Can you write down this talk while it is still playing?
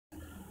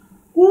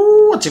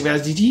What's up,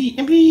 guys?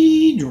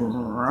 DTMP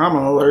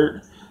drama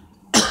alert.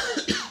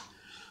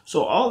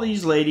 So all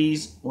these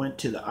ladies went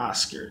to the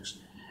Oscars,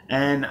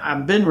 and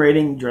I've been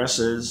rating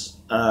dresses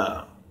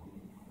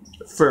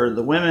for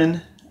the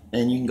women,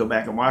 and you can go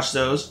back and watch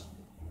those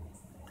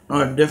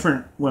on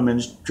different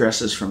women's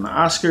dresses from the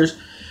Oscars.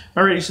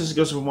 My rating system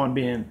goes from 1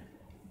 being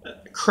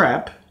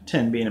crap,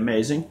 10 being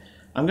amazing.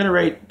 I'm going to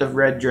rate the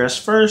red dress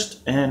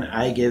first, and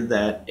I give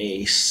that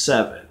a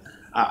 7.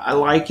 I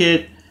like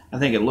it. I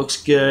think it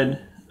looks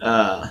good.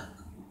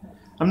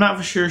 I'm not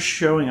for sure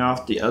showing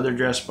off the other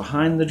dress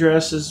behind the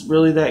dress is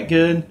really that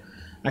good.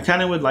 I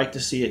kind of would like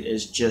to see it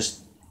as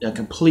just a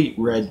complete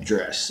red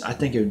dress. I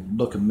think it would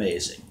look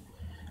amazing.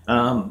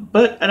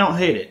 But I don't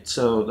hate it,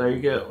 so there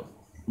you go.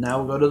 Now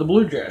we'll go to the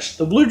blue dress.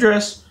 The blue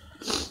dress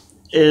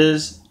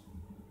is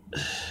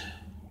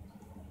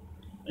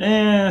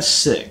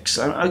 6.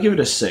 I'll give it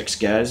a 6,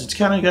 guys. It's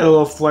kind of got a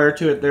little flare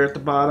to it there at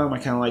the bottom. I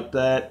kind of like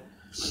that.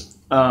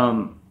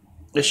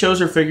 It shows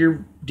her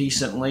figure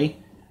decently.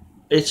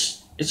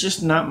 It's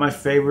just not my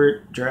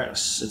favorite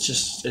dress.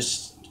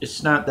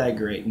 It's not that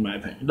great in my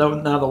opinion.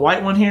 Now the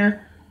white one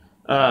here,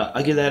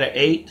 I give that an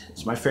 8.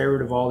 It's my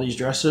favorite of all these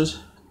dresses.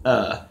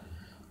 Probably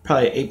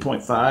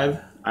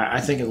 8.5. I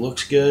think it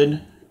looks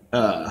good.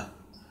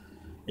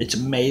 It's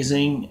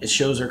amazing. It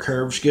shows her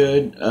curves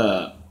good.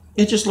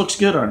 It just looks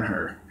good on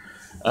her.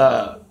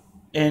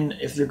 And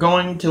if you're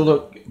going to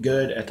look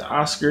good at the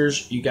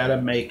Oscars, you got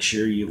to make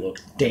sure you look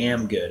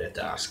damn good at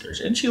the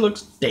Oscars. And she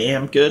looks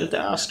damn good at the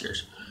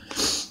Oscars.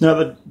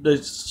 Now,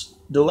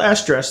 the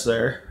last dress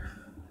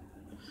there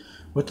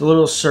with the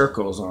little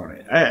circles on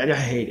it, I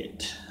hate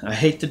it. I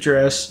hate the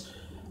dress.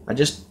 I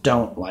just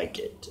don't like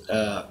it.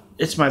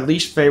 It's my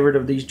least favorite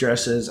of these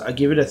dresses. I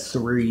give it a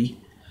 3.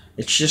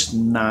 It's just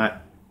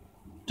not...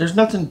 There's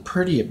nothing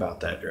pretty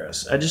about that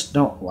dress. I just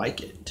don't like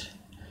it.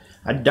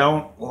 I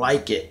don't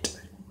like it.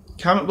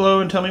 Comment below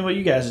and tell me what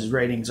you guys'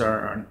 ratings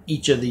are on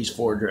each of these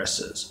 4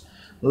 dresses.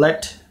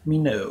 Let me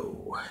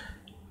know.